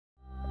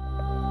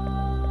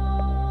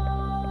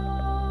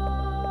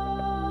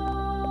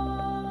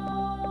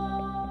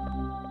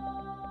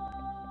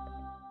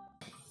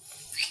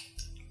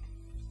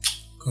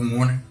Good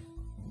morning.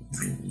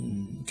 Good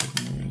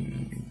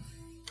morning.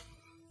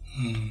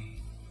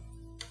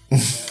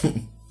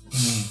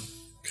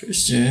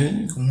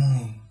 Christian, Come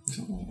on.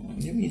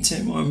 Give me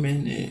 10 more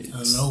minutes.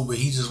 I know, but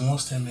he just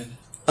wants 10 minutes.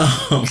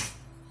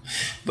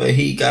 But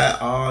he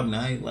got all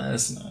night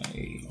last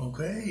night.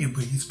 Okay,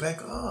 but he's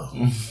back up.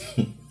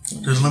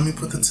 Just let me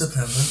put the tip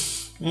in,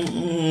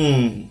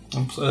 man.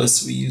 And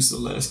plus, we used the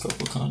last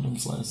couple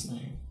condoms last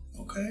night.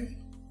 Okay.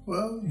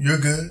 Well, you're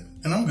good,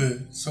 and I'm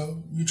good.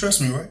 So, you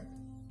trust me, right?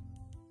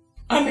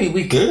 I mean,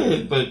 we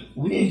good, but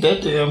we ain't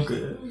that damn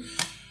good.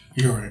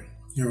 You're right.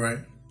 You're right.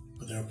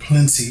 But there are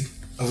plenty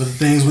of other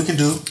things we can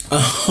do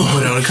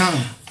without a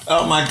condom.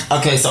 Oh my.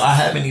 Okay, so I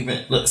haven't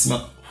even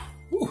smell.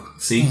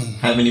 See,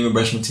 haven't even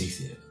brushed my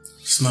teeth yet.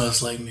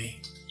 Smells like me.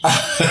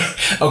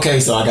 Okay,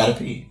 so I gotta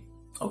pee.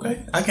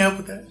 Okay, I can help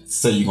with that.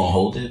 So you gonna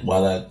hold it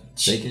while I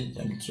shake it?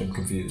 I'm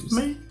confused.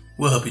 Me?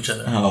 We'll help each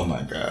other. Oh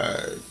my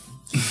god.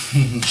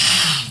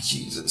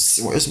 Jesus,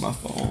 where's my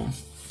phone?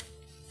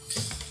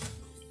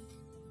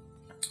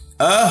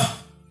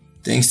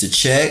 Things to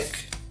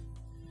check.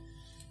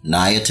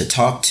 Naya to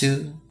talk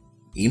to.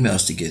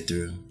 Emails to get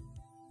through.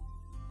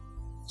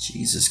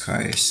 Jesus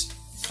Christ.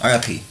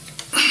 R.I.P.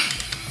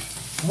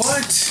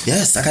 What?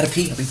 Yes, I gotta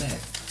pee. I'll be back.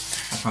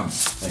 I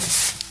promise.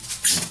 Thanks.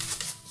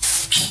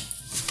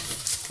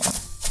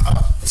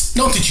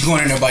 Don't think you're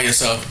going in there by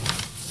yourself.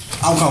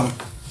 I'm coming.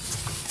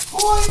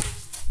 Boy.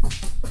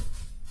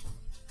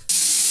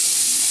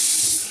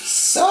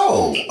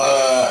 So,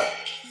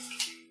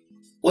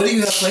 what do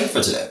you have planned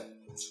for today?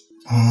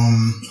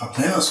 I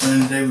plan on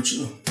spending the day with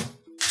you.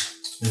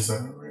 Is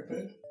that right,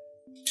 babe?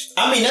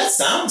 I mean, that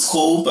sounds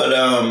cool, but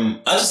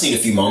I just need a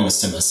few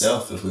moments to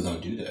myself if we're gonna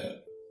do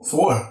that. For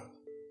what?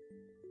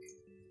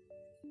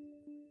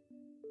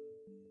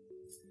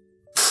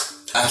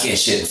 I can't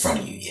shit in front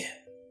of you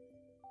yet.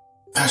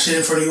 I shit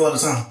in front of you all the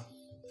time.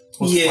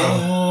 What's the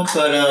problem?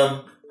 But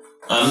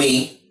I'm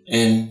me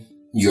and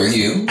you're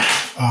you.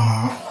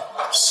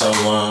 So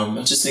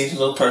I just need a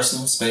little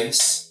personal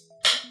space.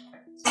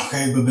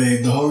 Okay, but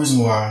babe, the whole reason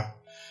why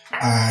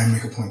I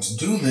make a point to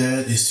do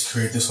that is to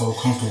create this whole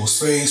comfortable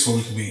space where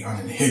we can be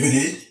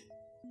uninhibited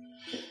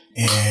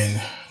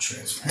and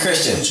transparent.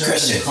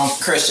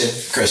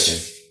 Christian.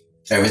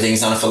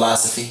 Everything's on a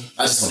philosophy.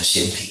 I just want to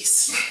shit in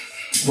peace.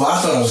 Well,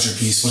 I thought I was your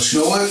piece, but you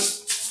know what?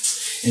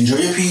 Enjoy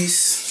your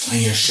peace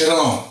and your shit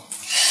on.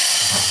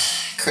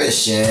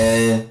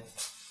 Christian.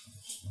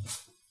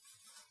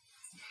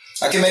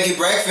 I can make you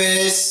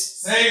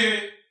breakfast. Save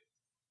it.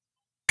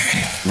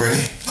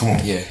 Ready? Come on.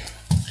 Yeah.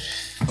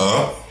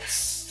 Up.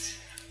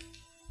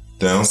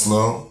 Down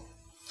slow.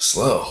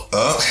 Slow.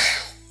 Up.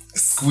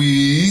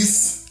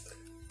 Squeeze.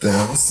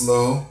 Down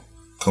slow.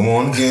 Come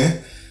on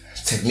again.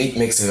 Technique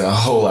makes it a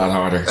whole lot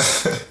harder.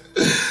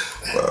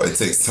 Well, it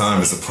takes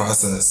time. It's a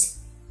process.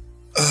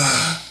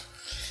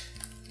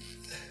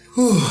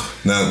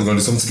 Now we're gonna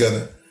do something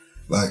together.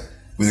 Like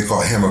we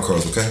call hammer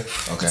curls, okay?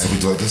 Okay. So we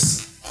do like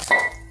this.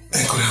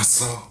 And go down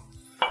slow.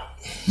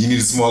 You need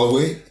a smaller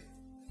weight?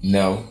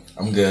 No,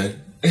 I'm good.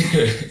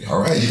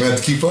 Alright, you gonna have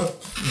to keep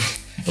up.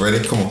 Ready?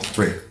 Come on,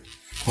 3,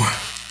 1.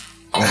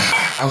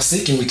 I was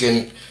thinking we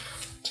can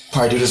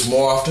probably do this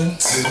more often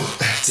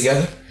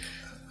together.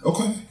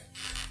 Okay.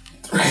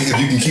 3, if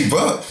you can keep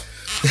up.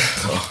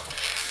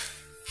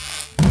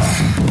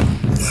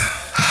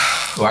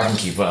 Well, I can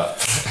keep up.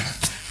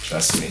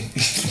 Trust me.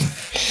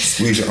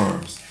 Squeeze your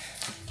arms.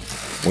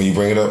 When you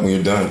bring it up, when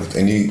you're done with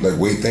any like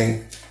weight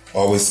thing,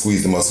 always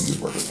squeeze the muscle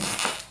you're working on.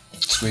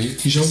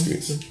 Squeeze? You show me?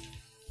 Squeeze.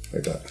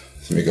 Like that.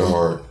 Make it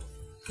hard.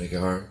 Make it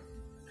hard.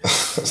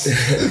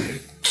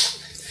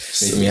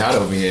 Make me hot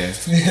over here.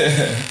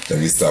 Let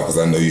me stop because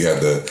I know you have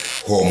the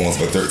hormones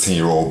of a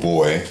 13-year-old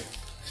boy.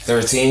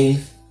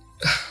 13?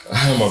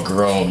 I'm a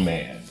grown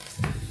man.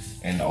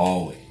 And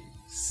always.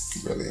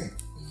 Really?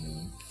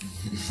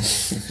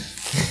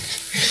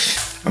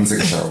 I'm gonna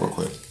take a shower real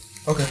quick.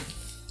 Okay.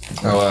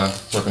 I'll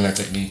work on that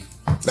technique.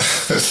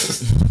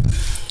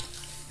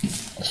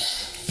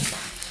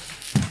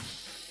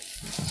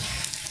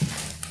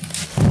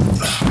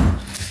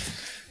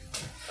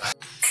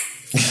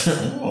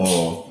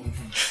 Oh.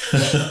 I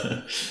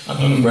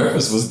thought the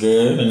breakfast was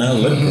good and I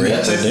look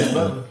great today.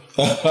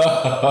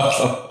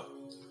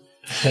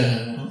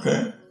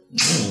 Okay.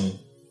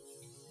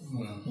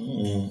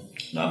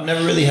 I've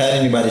never really had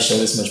anybody show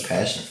this much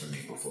passion for me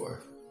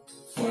before.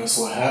 Well, that's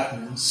what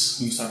happens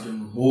when you start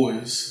dealing with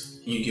boys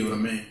and you get with a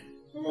man.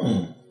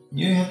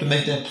 You didn't have to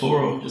make that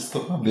plural. Just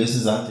put my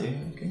business out there.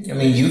 Okay? I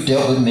mean, you've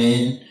dealt with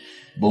men,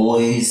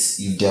 boys,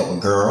 you've dealt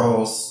with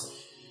girls,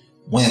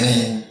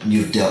 women,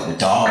 you've dealt with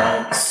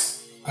dogs.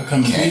 I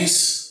come in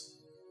peace.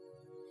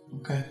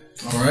 Okay.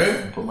 All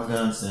right. Put my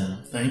guns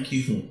down. Thank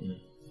you.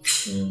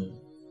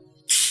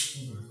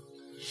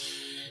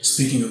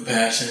 Speaking of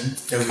passion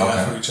that we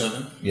have for each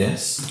other.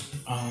 Yes.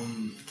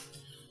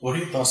 What are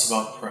your thoughts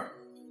about prep?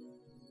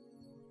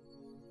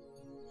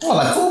 Oh,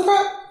 like food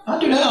prep? I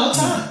do that all the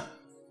time.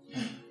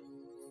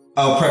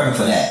 Oh, prepping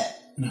for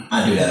that. No.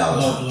 I do that all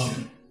the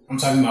time. I'm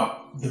talking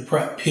about the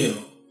prep pill.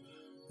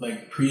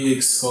 like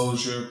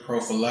pre-exposure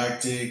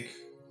prophylactic.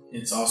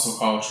 It's also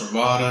called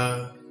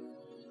Truvada.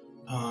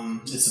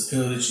 It's a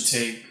pill that you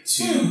take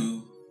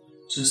to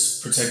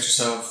just protect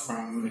yourself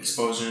from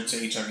exposure to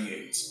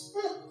HIV/AIDS.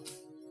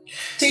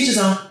 Teach his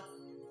own.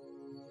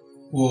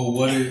 Well,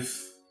 what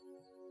if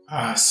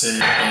I said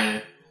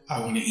that I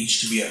want to eat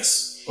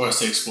TBS or us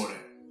to explore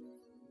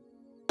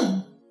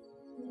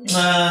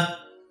that?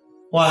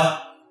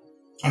 Why?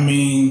 I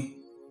mean,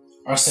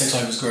 our sex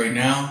life is great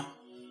now,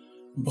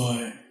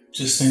 but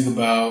just think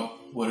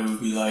about what it would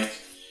be like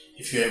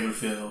if you're able to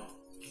feel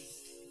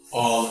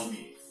all of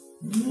me.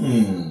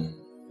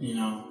 You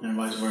know, and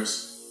vice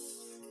versa.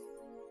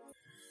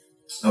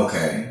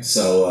 Okay,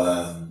 so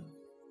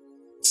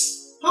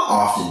how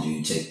often do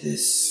you take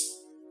this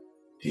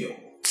pill?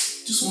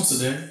 Just once a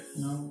day,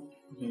 you know.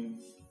 You can,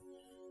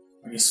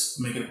 I guess,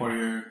 make it a part of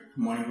your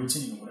morning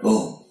routine or whatever.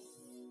 Boom.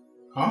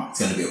 Huh? It's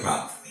gonna be a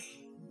problem for me.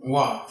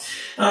 Why?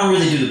 I don't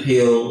really do the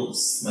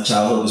pills. My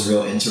childhood was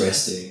real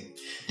interesting.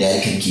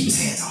 Daddy couldn't keep his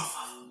hands off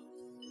of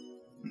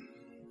them.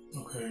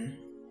 Okay.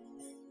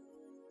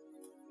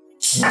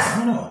 I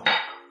don't know.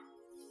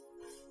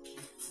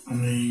 I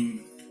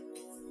mean,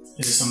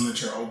 is it something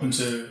that you're open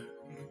to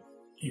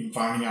even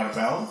finding out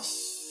about?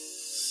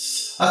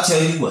 I'll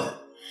tell you what.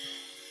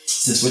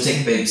 Since we're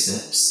taking baby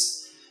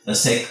steps,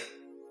 let's take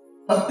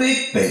a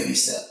big baby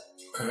step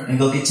Okay. and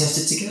go get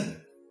tested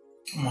together.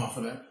 I'm all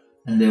for that.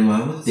 And then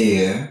while we're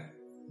there,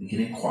 we can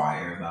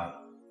inquire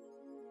about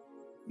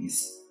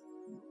these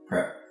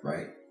prep,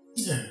 right?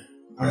 Yeah.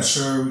 I'm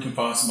sure we can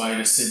find somebody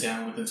to sit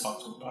down with and talk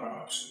to about our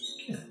options.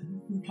 Yeah, we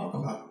can talk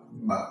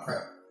about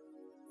prep.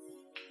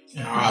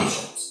 And our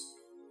options.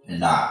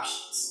 And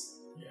options.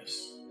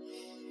 Yes.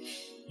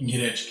 And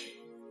get educated.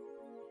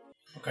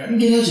 Okay? And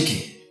get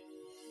educated.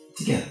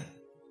 Together.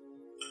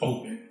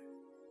 Open.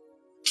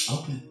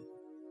 Open.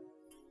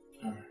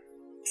 Alright.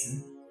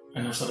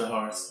 And no sort of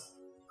hard stuff.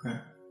 Okay.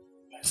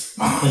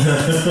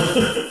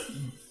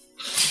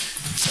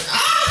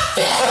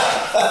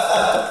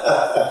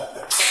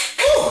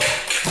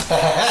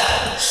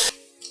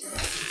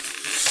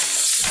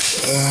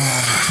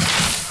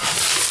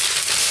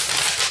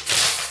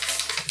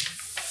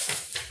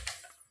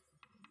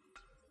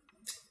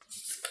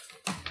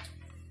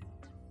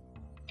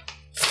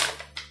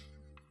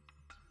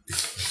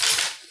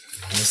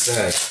 What's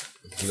that?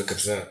 You look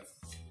upset.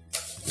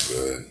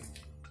 Good.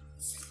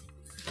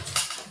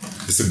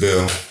 It's a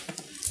bill.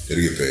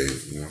 It'll get paid,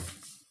 you know.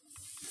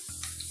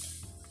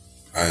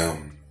 I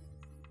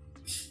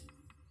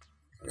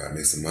gotta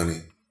make some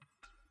money.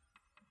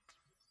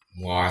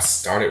 Well, I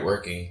started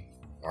working.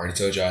 I already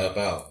told you I'll help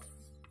out.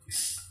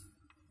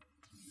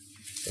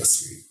 That's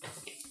sweet.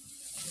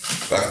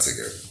 But I can take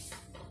care of it.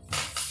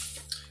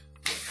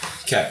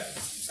 Cap,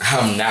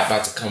 I'm not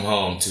about to come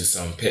home to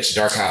some pitch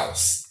dark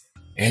house.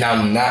 And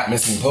I'm not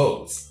missing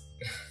pose.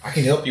 I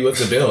can help you with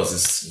the bills.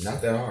 It's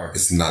not that hard.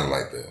 It's not a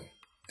light bill.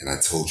 And I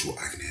told you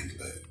I can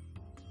handle it.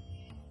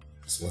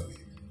 So let me.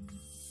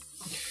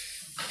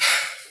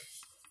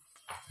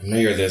 I know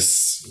you're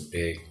this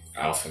big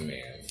alpha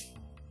man,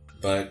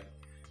 but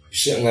you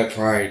shouldn't let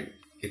pride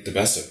get the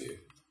best of you.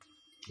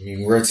 I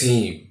mean, we're a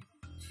team,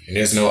 and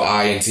there's no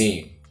I in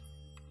team.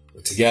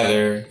 We're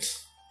together,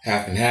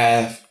 half and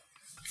half.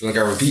 I feel like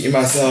I'm repeating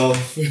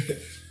myself.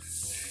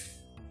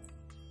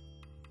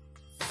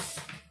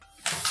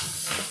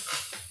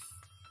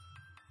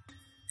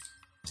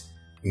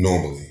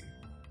 Normally,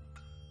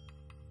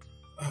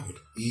 I would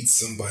eat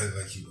somebody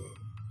like you up.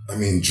 I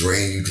mean,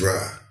 drain you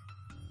dry.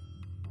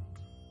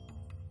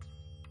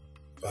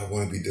 But I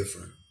want to be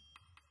different.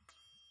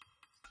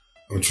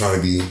 I'm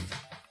trying to be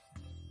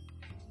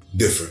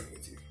different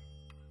with you.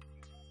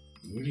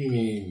 What do you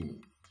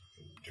mean,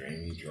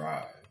 drain me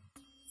dry?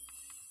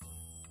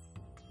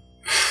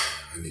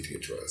 I need to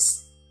get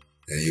trust.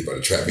 And you're about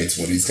to trap me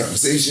into one of these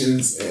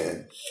conversations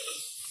and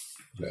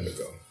let it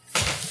go.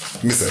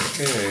 Give me a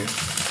second.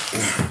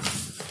 Okay.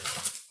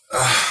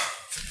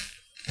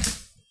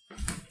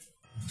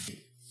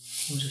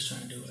 I'm just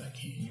trying to do what I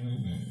can.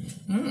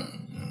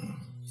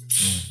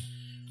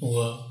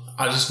 Well,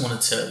 I just want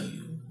to tell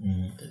you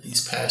that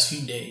these past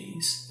few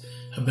days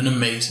have been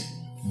amazing.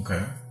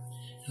 Okay.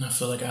 And I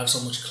feel like I have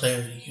so much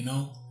clarity, you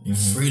know, and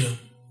freedom.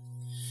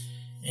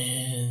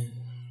 And,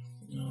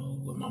 you know,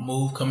 with my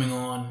move coming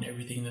on and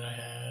everything that I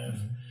have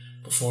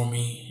before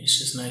me, it's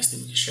just nice that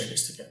we can share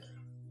this together.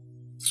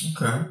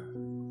 Okay.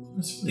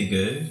 That's really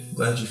good.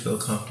 Glad you feel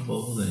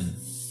comfortable and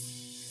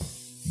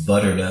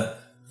buttered up,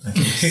 I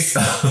guess.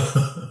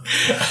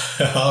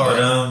 All right.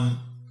 But,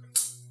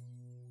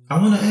 I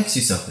want to ask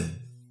you something.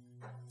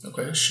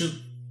 Okay, shoot.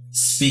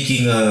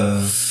 Speaking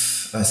of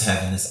us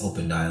having this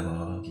open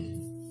dialogue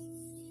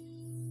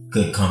and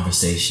good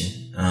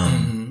conversation,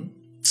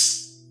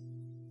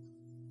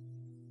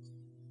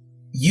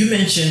 you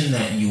mentioned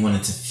that you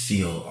wanted to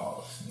feel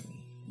all of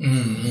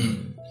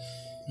me.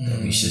 That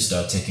we should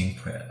start taking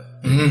prep.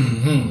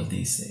 All of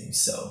these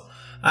things. So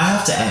I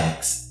have to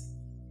ask,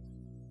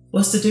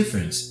 what's the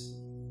difference?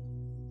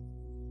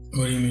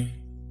 What do you mean?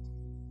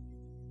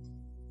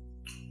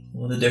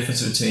 Well, the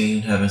difference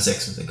between having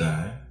sex with a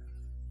guy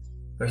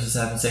versus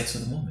having sex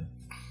with a woman.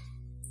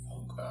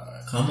 Oh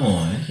God! Come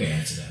on, you can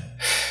answer that.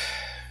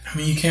 I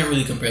mean, you can't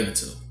really compare the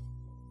two.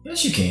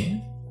 Yes, you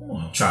can. Come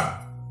on,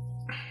 try.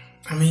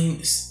 I mean,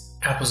 it's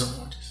apples and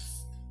oranges.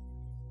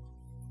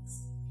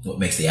 What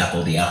makes the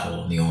apple and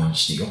the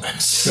orange the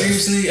orange?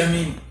 Seriously, I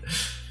mean,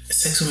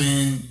 sex with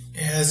men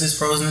has its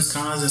pros and its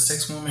cons, and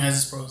sex with women has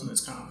its pros and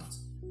its cons.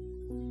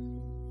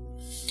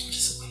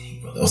 Just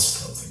waiting for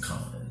those pros and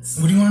cons.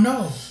 What do you want to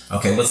know?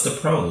 Okay, what's the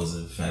pros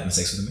of having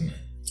sex with a man?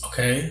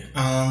 Okay,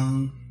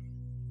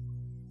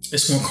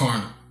 it's more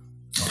carnal,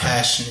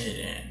 passionate,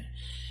 and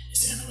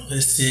it's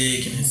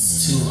animalistic, and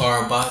it's two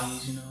hard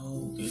bodies, you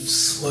know, it's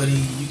sweaty,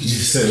 you can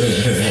just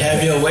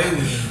have your way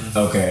with it.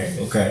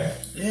 Okay.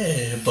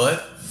 Yeah,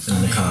 but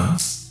And the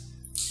cons?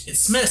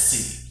 It's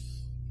messy.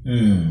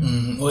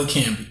 Well, it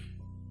can be.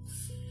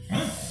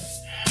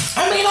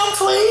 I mean, I'm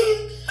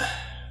clean.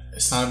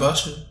 It's not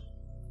about you.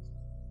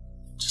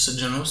 Just a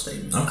general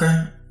statement.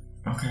 Okay.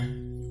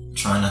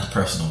 Trying not to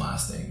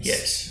personalize things.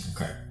 Yes.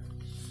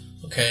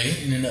 Okay.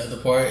 And then the other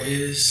part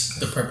is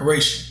the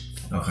preparation.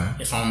 Okay.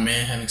 If I'm a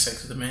man having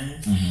sex with a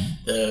man,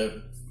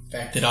 the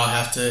fact that I'll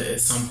have to at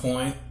some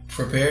point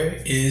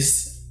prepare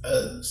is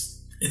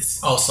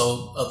it's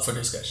also up for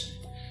discussion.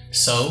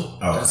 So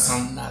that's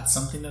not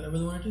something that I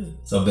really want to do.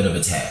 So a bit of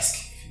a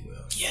task, if you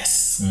will.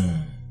 Yes.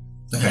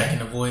 Okay. I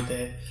can avoid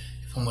that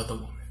if I'm with a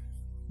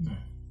woman.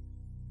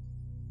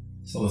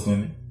 So with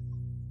women,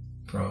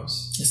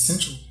 pros. It's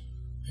sensual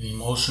and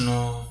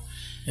emotional.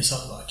 It's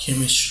all about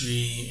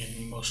chemistry and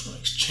emotional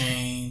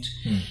exchange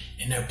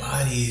and their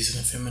bodies and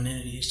their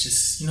femininity. It's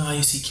just, you know how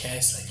you see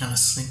cats like kind of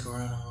slink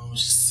around,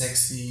 it's just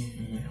sexy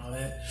and all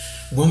that.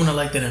 Women are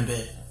like that in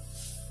bed,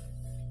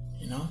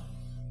 you know?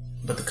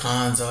 But the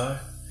cons are,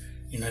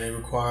 you know, they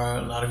require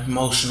a lot of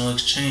emotional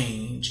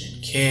exchange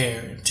and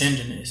care and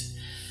tenderness.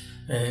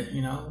 That,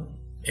 you know,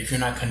 if you're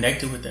not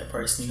connected with that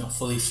person, you don't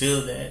fully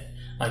feel that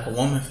like a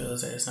woman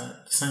feels that. It's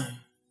not the same.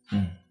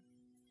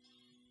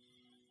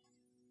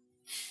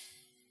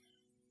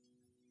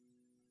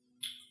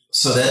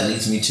 So that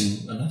leads me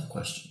to another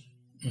question.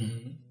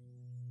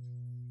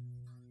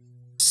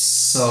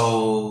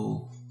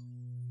 So,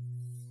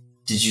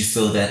 did you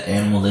feel that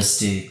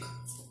animalistic,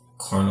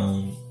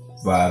 carnal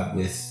vibe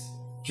with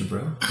your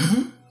bro?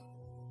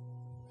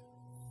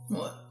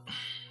 What?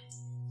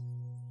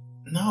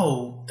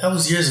 No, that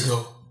was years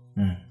ago.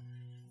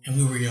 And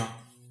we were young.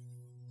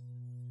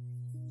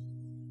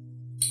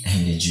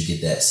 And did you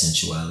get that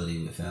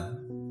sensuality with Alan?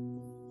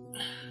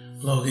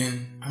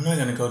 Logan, I'm not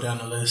going to go down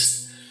the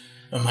list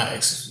of my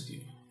exes with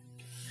you.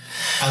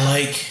 I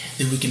like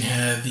that we can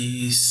have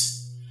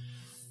these,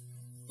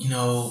 you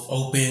know,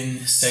 open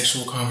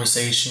sexual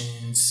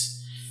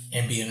conversations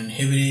and be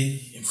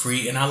uninhibited and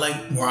free. And I like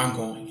where I'm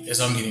going as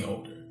I'm getting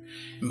older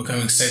and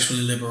becoming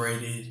sexually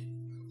liberated.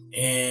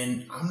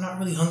 And I'm not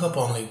really hung up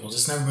on labels.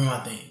 It's never been my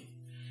thing.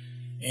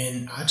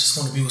 And I just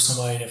want to be with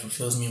somebody that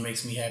fulfills me and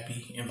makes me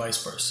happy and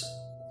vice versa.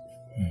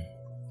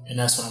 And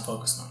that's what I'm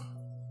focused on.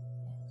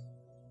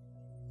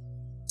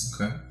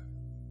 Okay.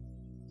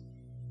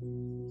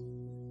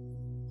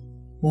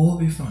 Well, we'll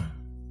be fine.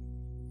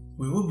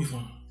 We will be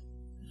fine.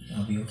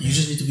 I'll be okay. You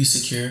just need to be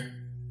secure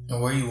in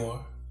where you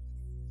are.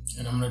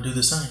 And I'm going to do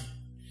the same.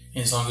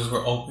 And as long as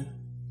we're open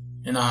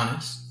and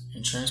honest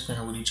and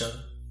transparent with each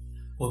other,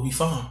 we'll be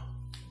fine.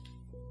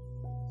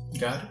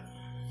 Got it?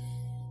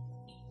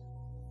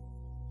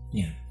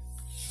 Yeah.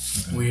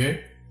 Okay. We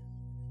here?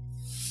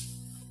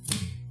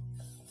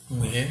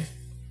 We here?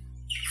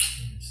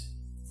 Yes.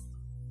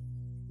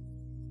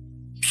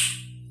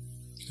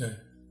 Good.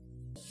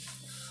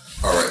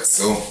 Alright,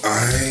 so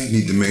I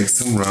need to make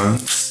some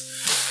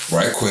runs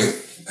right quick.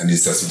 I need to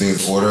set some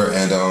things in order,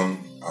 and I'll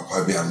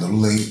probably be out a little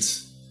late.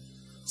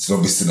 So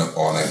don't be sitting up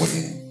all night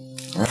waiting.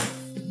 Alright?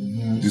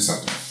 Do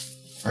something.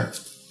 Alright?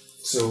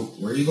 So,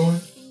 where are you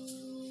going?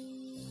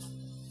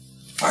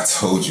 I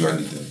told you I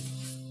need to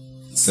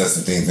set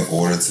some things in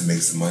order to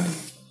make some money.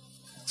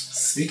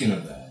 Speaking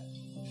of that,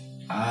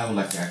 I would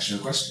like to ask you a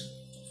question.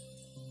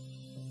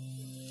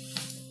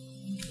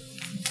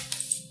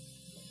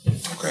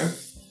 Okay.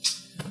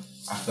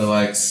 I feel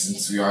like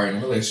since we are in a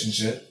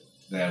relationship,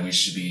 that we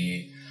should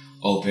be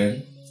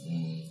open,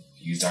 and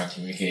use our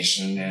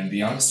communication, and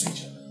be honest with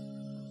each other.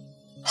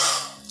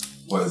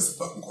 What is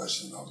the fucking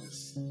question about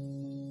this?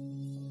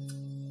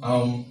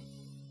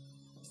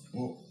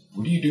 Well,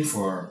 what do you do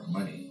for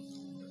money?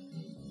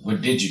 What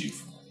did you do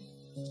for money?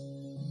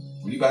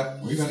 Where you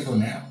about to go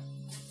now?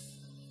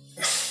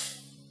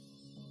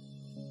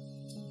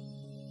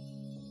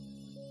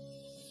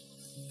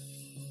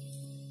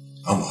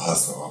 I'm a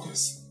hustler,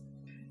 August.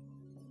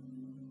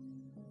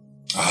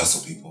 I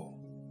hustle people.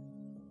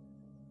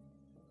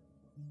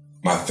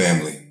 My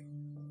family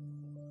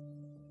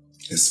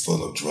is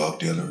full of drug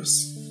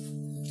dealers,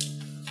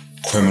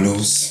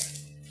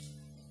 criminals,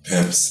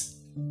 pimps,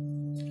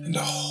 and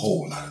a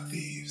whole lot of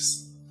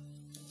thieves.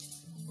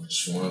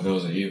 Which one of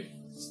those are you?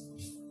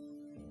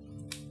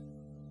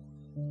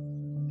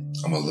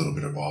 I'm a little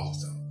bit of all of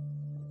them.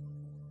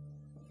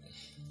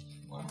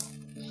 Wow.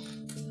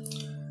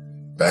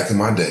 back in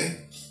my day,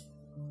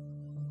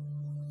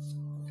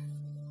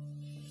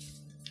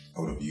 I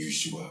would have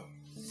used you up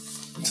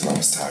until I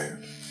was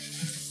tired.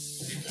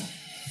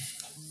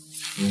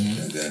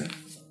 And then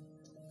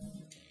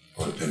I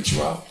would have pimped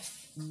you out.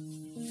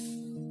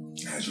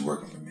 I had you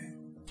working for me.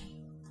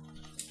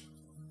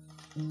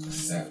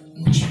 Is that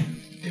what you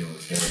did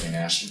with Derek and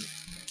Ashley?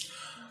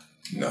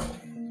 No.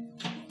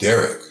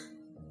 Derek,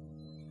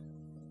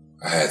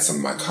 I had some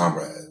of my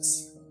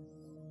comrades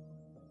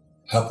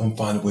help him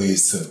find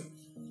ways to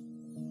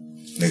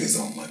make his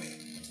own money.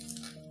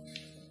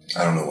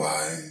 I don't know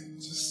why,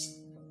 just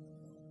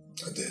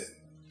I did.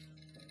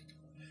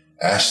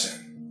 Ashton,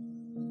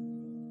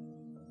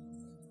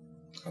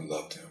 I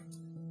loved him.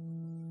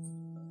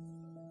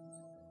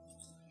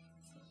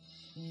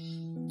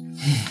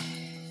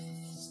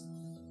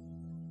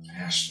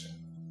 Ashton.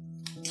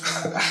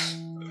 I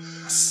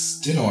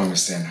still don't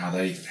understand how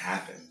that even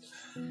happened.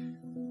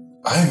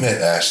 I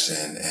met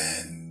Ashton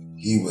and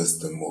he was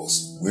the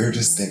most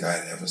weirdest thing I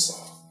had ever saw.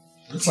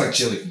 Looks like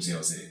Chili from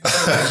TLC.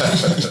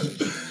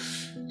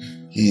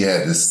 He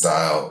had this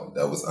style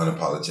that was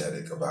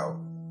unapologetic about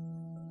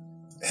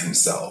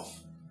himself.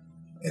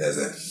 And as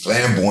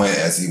flamboyant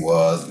as he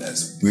was, and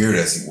as weird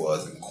as he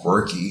was, and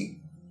quirky,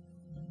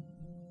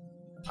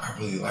 I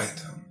really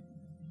liked him.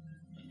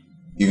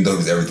 Even though he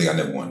was everything I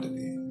never wanted to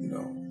be, you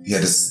know. He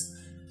had this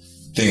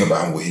thing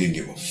about him where he didn't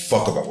give a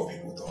fuck about what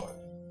people thought.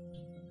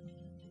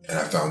 And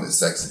I found it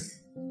sexy.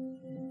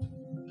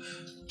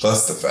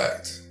 Plus the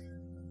fact,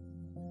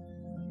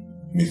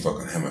 me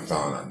fucking him and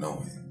Fallon not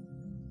knowing.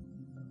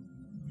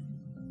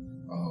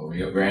 Oh,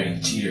 we're adding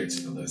cheater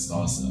to the list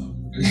also.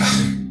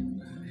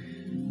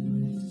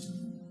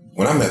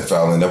 When I met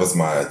Fallon, that was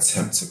my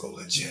attempt to go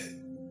legit.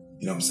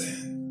 You know what I'm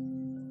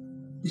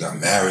saying? We got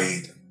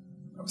married.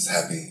 I was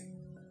happy.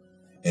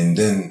 And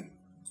then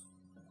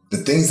the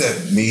things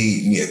that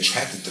made me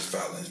attracted to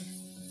Fallon,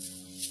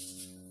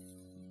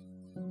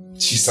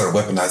 she started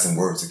weaponizing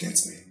words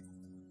against me.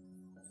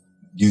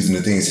 Using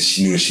the things that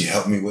she knew that she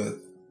helped me with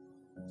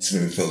to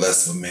make me feel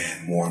less of a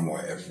man more and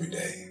more every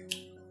day.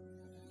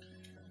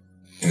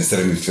 And instead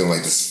of me feeling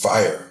like this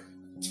fire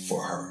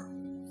for her,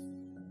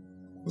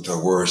 with her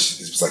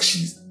words, it was like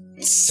she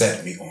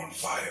set me on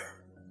fire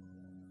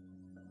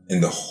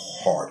in the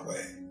hard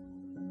way.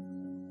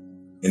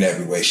 In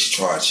every way she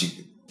tried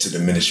to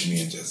diminish me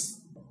and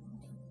just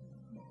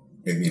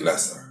make me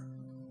lesser.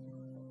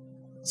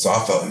 So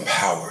I felt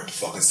empowered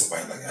fucking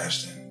somebody like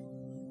Ashton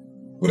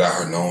without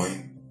her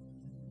knowing.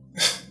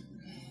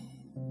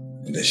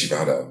 And then she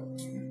found out.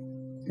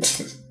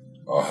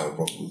 All hell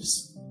broke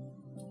loose.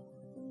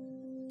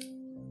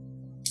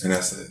 And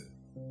that's it.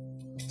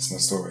 That's my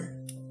story.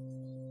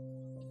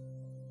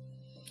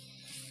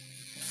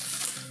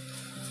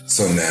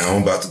 So now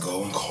I'm about to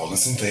go and call in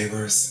some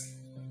favors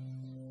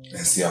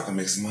and see how I can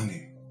make some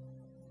money.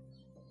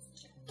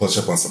 Push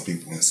up on some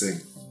people and sing.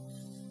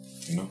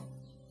 You know?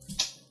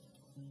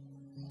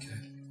 Okay.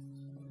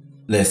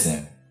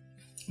 Listen,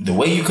 the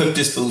way you cook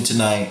this food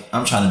tonight,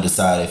 I'm trying to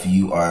decide if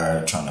you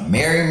are trying to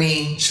marry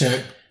me,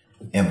 Check.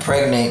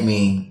 impregnate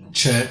me,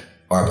 Check.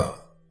 or both.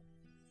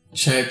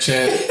 Check.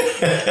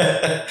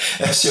 That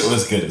shit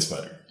was good as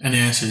fuck. And the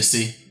answer is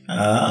C.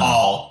 Ah.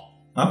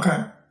 All.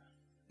 Okay.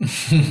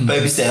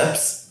 Baby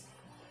steps.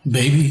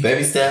 Baby.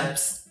 Baby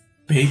steps.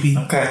 Baby.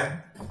 Okay.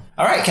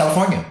 All right,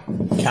 California.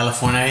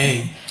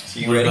 California. So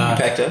you ready? You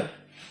packed up?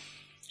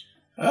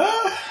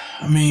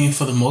 I mean,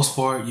 for the most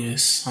part,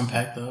 yes, I'm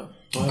packed up.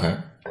 But, Okay.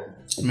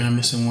 I mean, I'm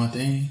missing one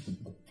thing.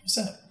 What's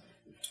that?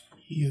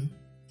 You.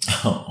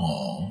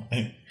 Oh.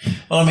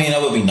 Well, I mean,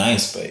 that would be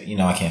nice, but you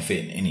know, I can't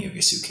fit in any of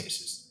your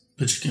suitcases.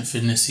 But you can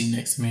fit in the seat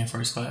next to me in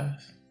first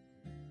class.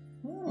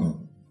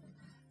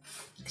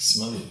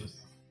 Smooth.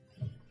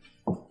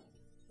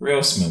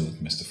 Real smooth,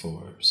 Mr.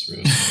 Forbes.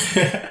 Real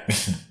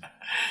smooth.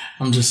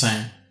 I'm just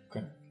saying.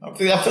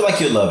 Okay. I feel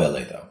like you'll love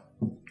LA though.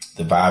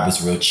 The vibe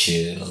is real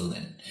chill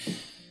and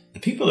the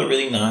people are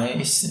really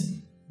nice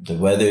and the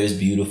weather is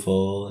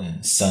beautiful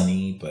and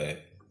sunny,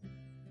 but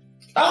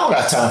I don't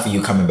got time for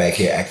you coming back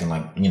here acting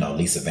like, you know,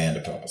 Lisa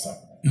Vanderpump or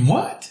something.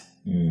 What?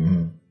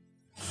 Mm-hmm.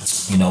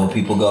 You know, when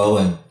people go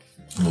and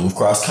move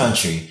cross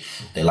country,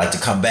 they like to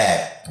come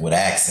back with an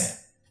accent.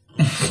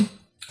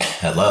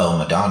 Hello,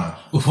 Madonna.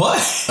 What?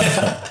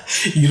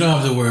 You don't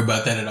have to worry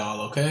about that at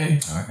all,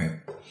 okay? All right.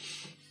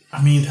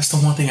 I mean, that's the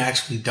one thing I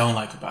actually don't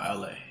like about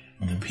LA.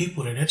 The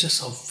people there, they're just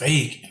so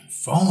fake and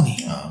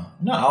phony.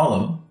 Not all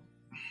of them.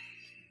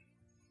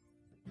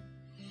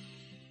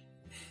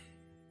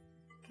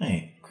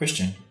 Hey,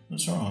 Christian,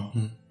 what's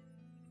wrong?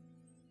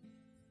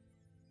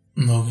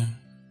 Logan,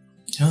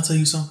 can I tell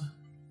you something?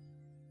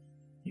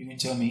 You can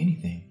tell me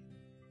anything.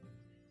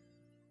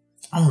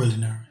 I'm really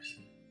nervous.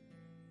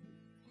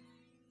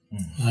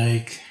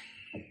 Like,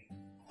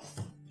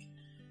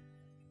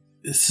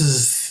 this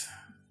is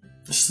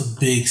a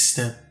big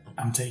step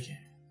I'm taking.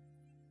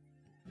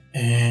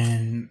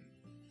 And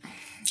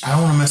I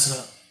don't want to mess it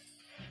up.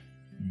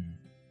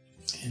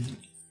 And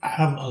I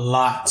have a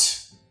lot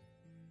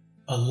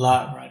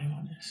riding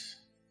on this.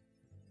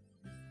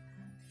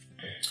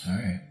 All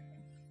right.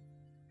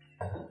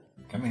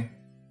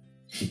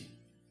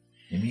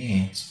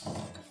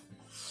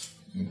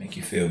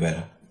 feel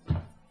better.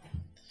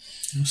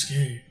 I'm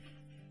scared.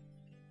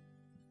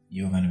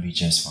 You're gonna be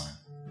just fine.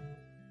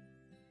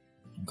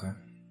 Okay?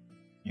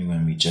 You're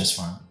gonna be just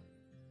fine.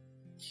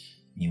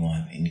 You won't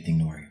have anything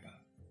to worry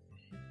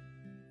about.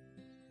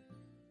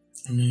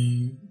 I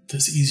mean,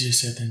 that's easier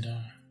said than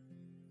done.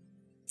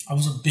 I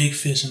was a big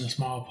fish in a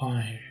small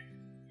pond here.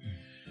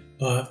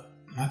 But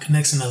my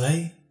connects in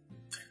LA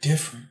are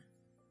different.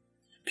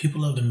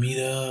 People love to meet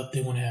up,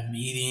 they want to have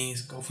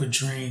meetings, go for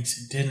drinks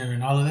and dinner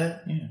and all of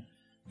that. Yeah.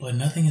 But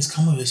nothing has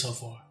come of it so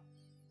far.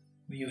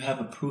 Well, you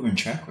have a proven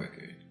track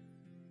record.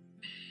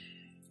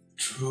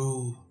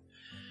 True.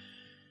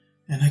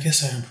 And I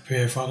guess I am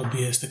prepared for all the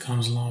BS that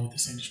comes along with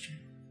this industry.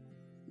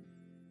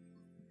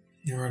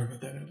 You're right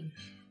about that, at least.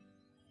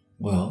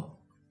 Well,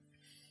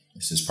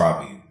 this is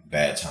probably a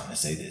bad time to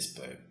say this,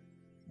 but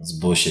there's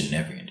bullshit in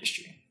every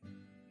industry. I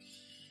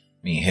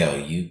mean, hell,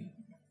 you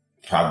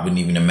probably wouldn't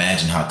even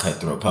imagine how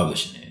cutthroat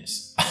publishing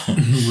is.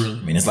 Really?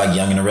 I mean, it's like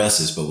Young and the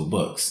Restless, but with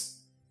books.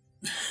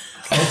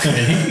 Okay.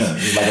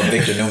 It's like a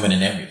Victor Newman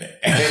and everything.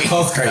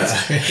 It's crazy.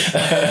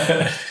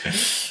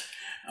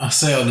 I'll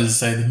say all this to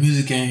say the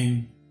music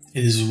game,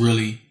 it is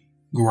really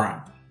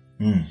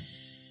grinding.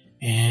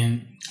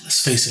 And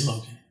let's face it,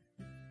 Logan.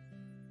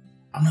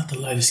 I'm not the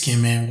lightest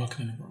skinned man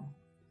walking in the room.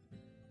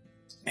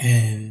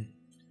 And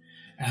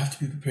I have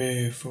to be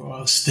prepared for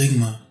all the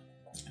stigma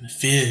and the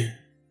fear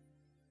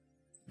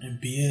and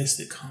BS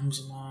that comes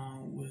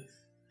along with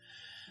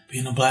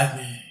being a black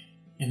man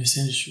in this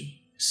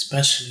industry,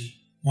 especially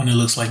one that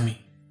looks like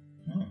me.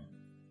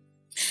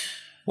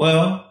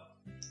 Well,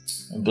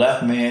 a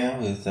black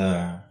man with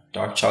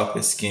dark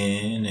chocolate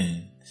skin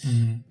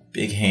and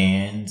big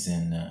hands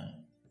and a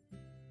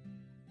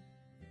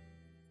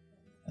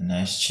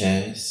nice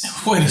chest.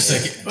 Wait a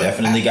second.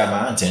 Definitely got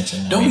my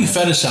attention. Don't be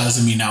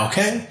fetishizing me now,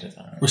 okay?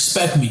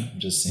 Respect me. I'm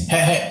just saying.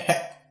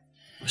 Hey.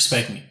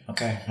 Respect me.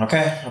 Okay.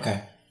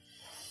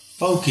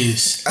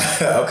 Focus.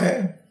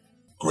 Okay.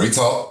 Great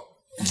talk.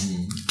 I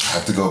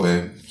have to go,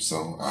 babe.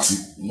 So I'll be.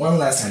 One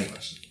last tiny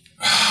question.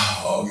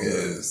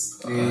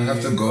 August. I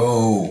have to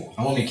go.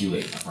 I won't make you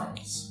late, I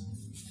promise.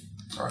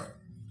 Alright.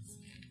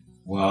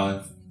 Well,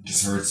 I've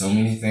just heard so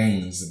many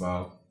things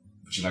about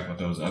what you like about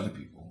those other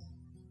people.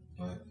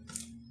 But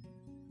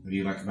what do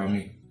you like about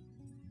me?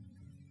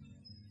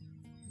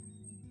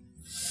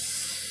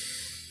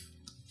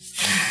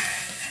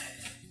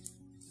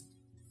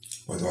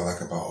 What do I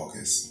like about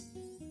August?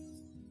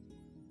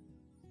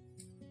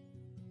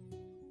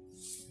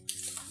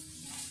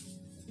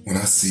 When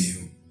I see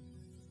you,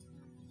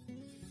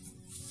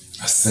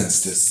 I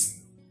sense this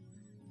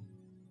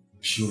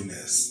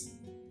pureness,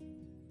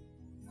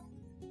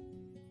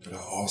 but I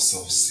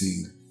also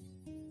see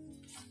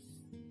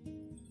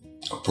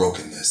a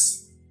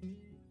brokenness.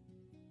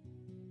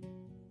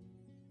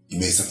 You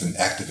made something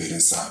activate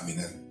inside me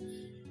that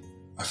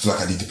I feel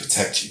like I need to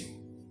protect you.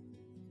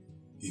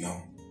 You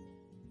know?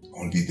 I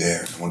want to be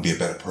there. I want to be a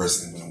better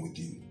person when I'm with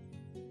you.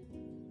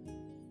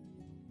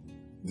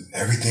 With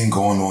everything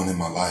going on in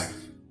my life,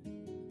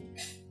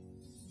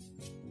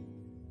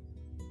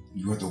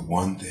 you are the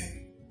one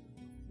thing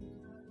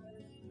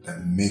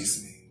that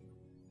makes me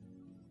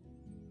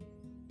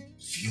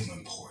feel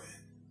important.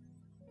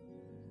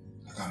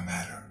 Like I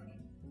matter.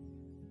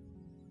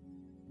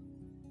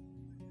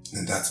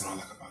 And that's what I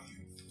like about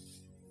you.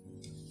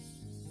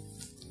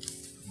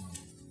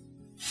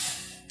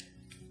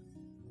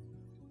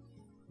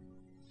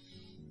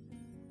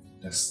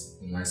 That's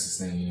the nicest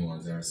thing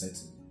anyone's ever said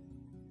to me.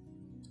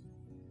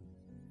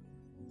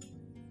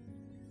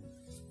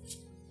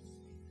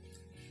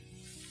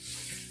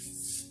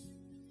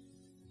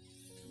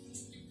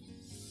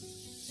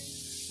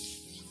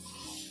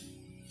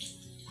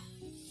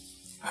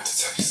 I have to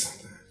tell you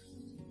something.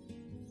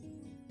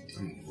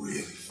 I'm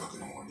really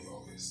fucking horny,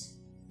 August.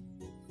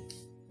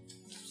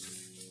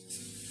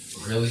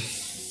 Really?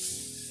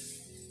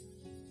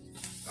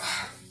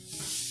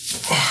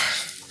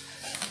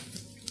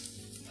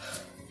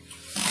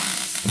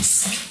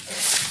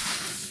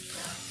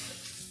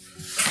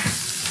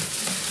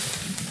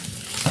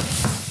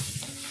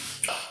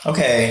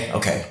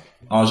 Okay.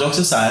 All jokes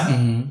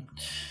aside,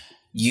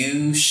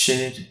 you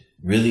should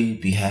really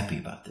be happy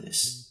about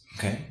this.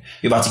 Okay?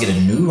 You're about to get a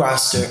new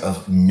roster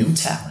of new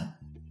talent.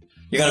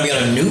 You're going to be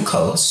on a new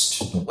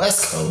coast, the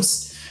West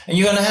Coast, and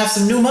you're going to have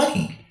some new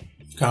money.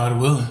 God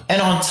willing.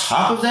 And on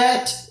top of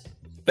that,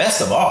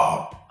 best of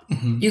all,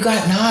 you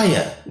got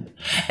Naya.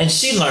 And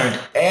she learned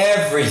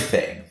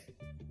everything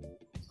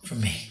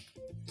from me.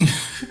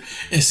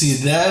 And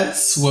see,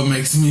 that's what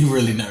makes me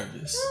really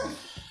nervous.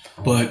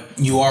 But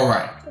you are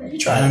right.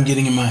 I'm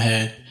getting in my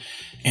head.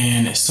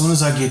 And as soon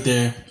as I get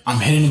there, I'm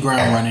hitting the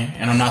ground running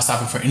and I'm not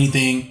stopping for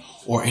anything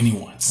or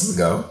anyone. There we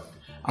go.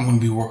 I'm going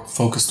to be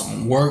focused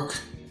on work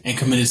and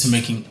committed to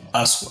making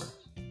us work.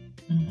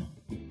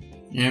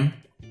 Yeah?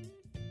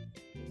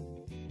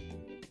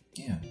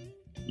 Yeah.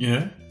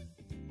 Yeah?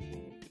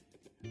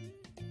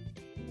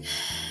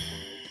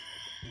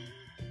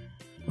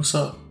 What's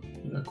up?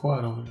 You got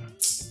quiet over there.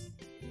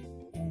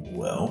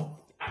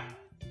 Well,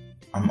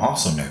 I'm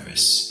also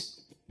nervous.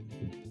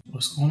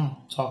 What's going on?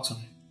 Talk to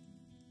me.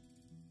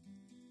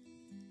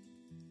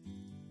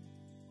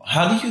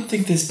 How do you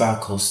think this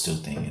bi-coastal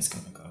thing is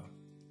gonna go?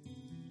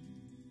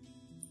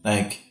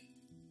 Like,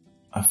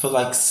 I feel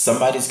like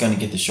somebody's gonna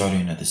get the short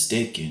end of the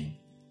stick, and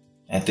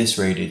at this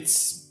rate,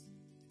 it's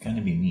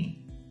gonna be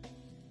me.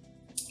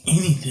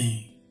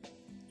 Anything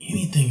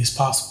is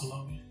possible,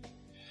 Logan.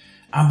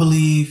 I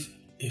believe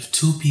if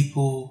two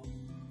people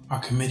are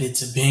committed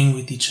to being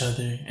with each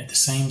other at the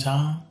same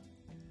time,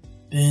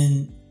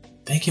 then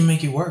they can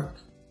make it work.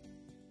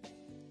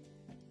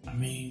 I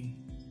mean,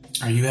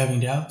 are you having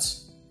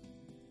doubts?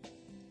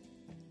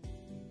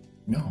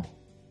 No.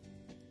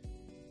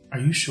 Are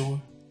you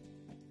sure?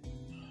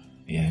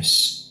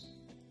 Yes.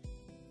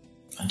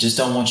 I just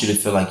don't want you to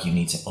feel like you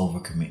need to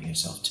overcommit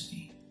yourself to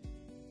me.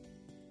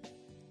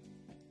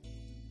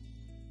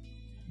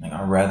 Like,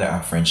 I'd rather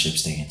our friendship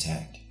stay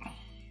intact.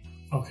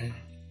 Okay.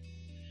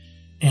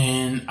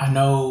 And I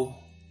know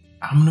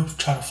I'm going to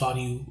try to fly to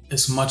you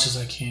as much as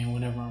I can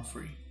whenever I'm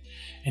free.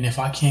 And if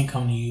I can't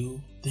come to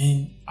you,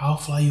 then I'll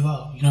fly you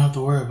out. You don't have to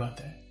worry about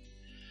that.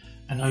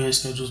 I know your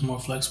schedule's more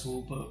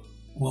flexible, but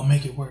we'll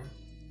make it work.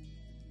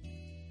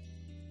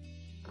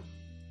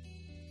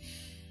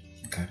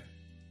 Okay.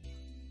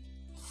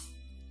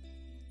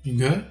 You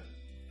good?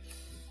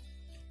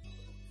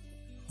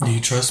 Do you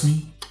trust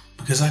me?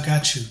 Because I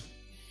got you.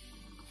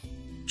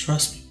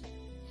 Trust me.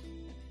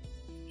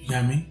 You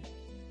got me?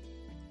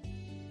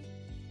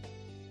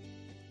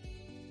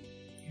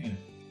 Yeah.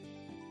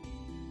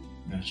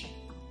 Got you.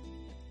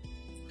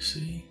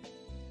 See?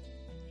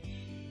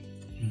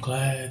 I'm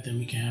glad that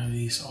we can have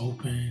these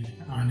open,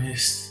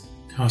 honest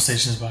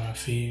conversations about our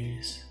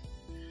fears.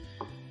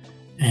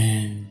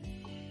 And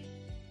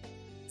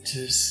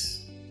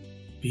just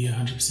be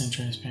 100%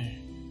 transparent.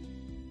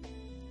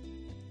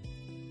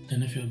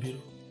 Doesn't it feel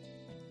beautiful?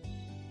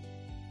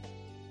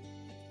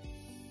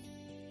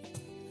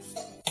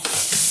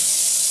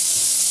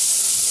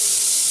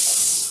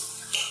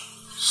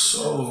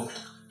 So,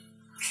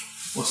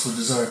 what's for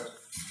dessert?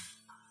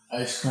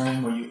 Ice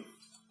cream or you?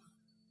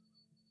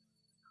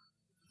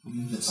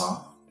 That's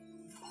all.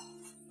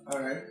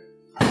 Alright.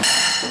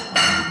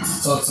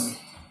 So talk to me.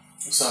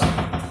 What's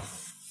up?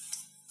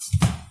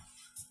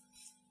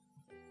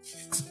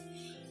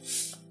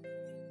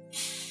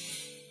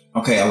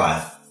 Okay, I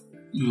lied.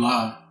 You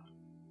lied.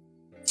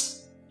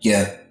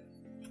 Yeah,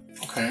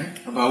 Okay.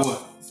 About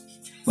what?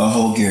 the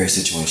whole Gary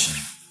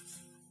situation.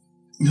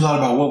 You lied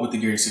about what with the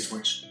Gary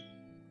situation?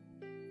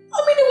 I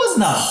mean, it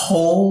wasn't a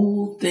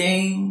whole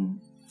thing.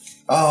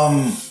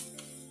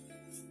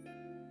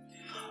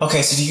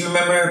 Okay, so do you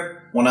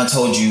remember when I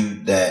told you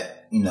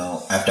that,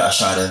 after I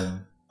shot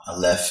him, I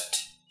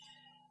left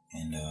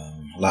and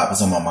a lot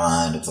was on my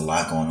mind. There was a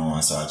lot going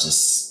on, so I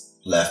just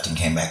left and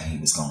came back and he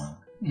was gone.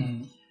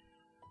 Mm-hmm.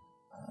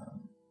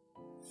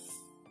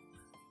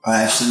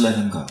 I actually let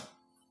him go.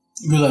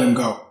 You let him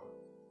go.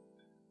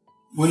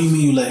 What do you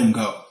mean you let him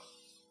go?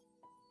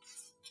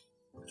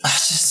 I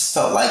just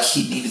felt like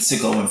he needed to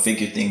go and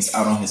figure things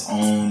out on his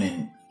own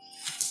and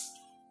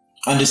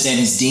understand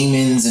his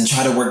demons and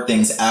try to work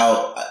things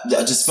out.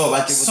 I just felt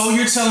like it was... So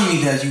you're telling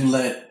me that you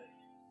let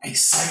a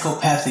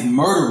psychopathic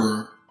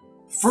murderer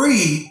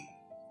free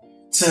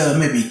to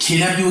maybe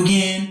kidnap you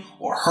again,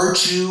 or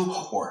hurt you,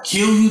 or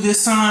kill you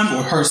this time,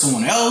 or hurt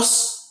someone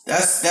else?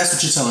 That's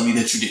what you're telling me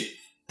that you did.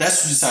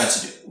 That's what you decided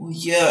to do. Well,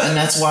 yeah, and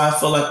that's why I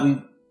feel like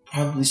we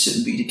probably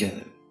shouldn't be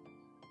together.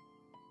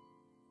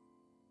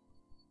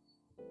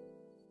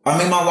 I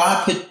mean, my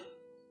lie put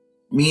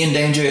me in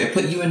danger. It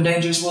put you in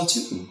danger as well,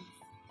 too.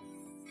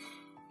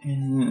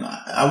 And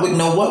I wouldn't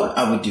know what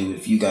I would do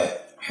if you got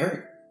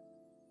hurt.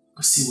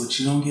 But see, what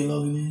you don't get,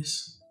 Logan,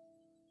 is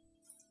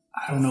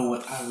I don't know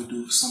what I would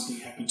do if something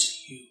happened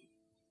to you.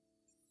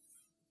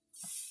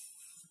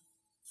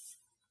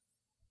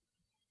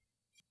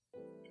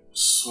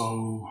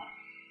 So,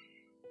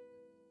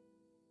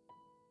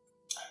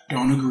 I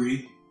don't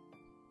agree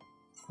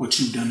with what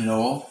you've done at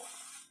all,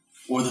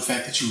 or the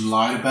fact that you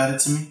lied about it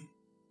to me.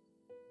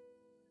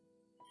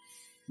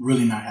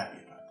 Really not happy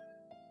about that.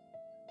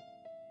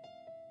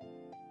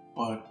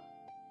 But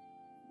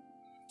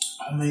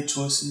I made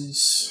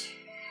choices,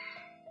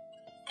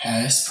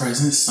 past,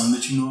 present, some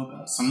that you know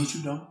about, some that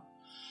you don't,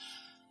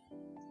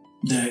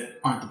 that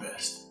aren't the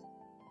best.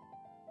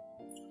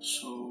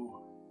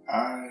 So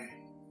I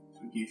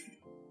forgive you.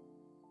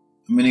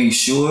 I mean, are you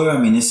sure? I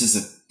mean, this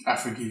is I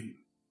forgive you.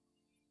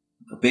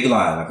 a big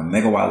lie, like a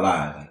megawatt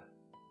lie. Like,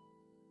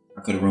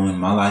 I could have ruined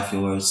my life,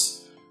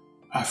 yours.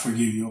 I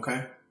forgive you,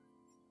 okay?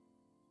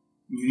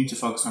 You need to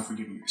focus on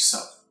forgiving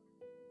yourself.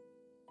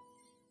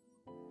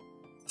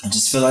 I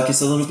just feel like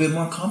it's a little bit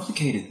more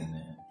complicated than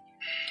that.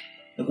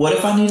 Like, what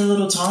if I need a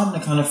little time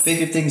to kind of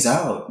figure things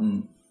out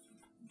and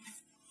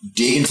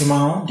dig into my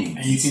own demons?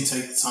 And you can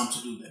take the time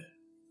to do that.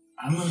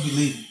 I'm going to be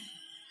leaving,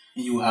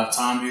 and you will have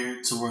time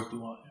here to work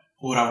through all that.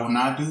 What I will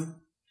not do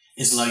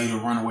is allow you to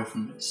run away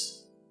from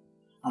this.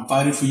 I'm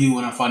fighting for you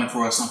and I'm fighting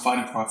for us. I'm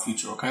fighting for our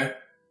future, okay?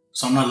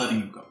 So I'm not letting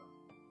you go.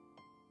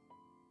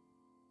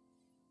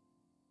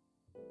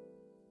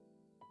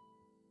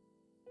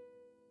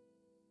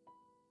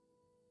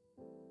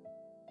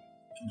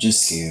 I'm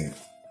just scared.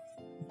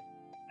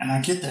 And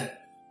I get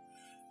that.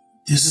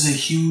 This is a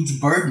huge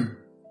burden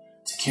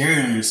to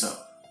carry on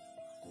yourself.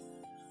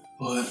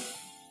 But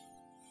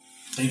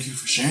thank you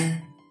for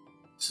sharing.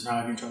 So now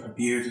I can try to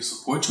be here to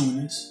support you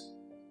in this.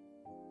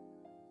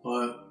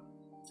 But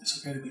it's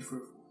okay to be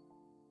fruitful.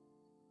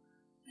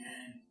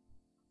 And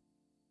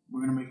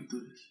we're going to make it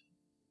through this.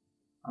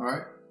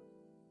 Alright?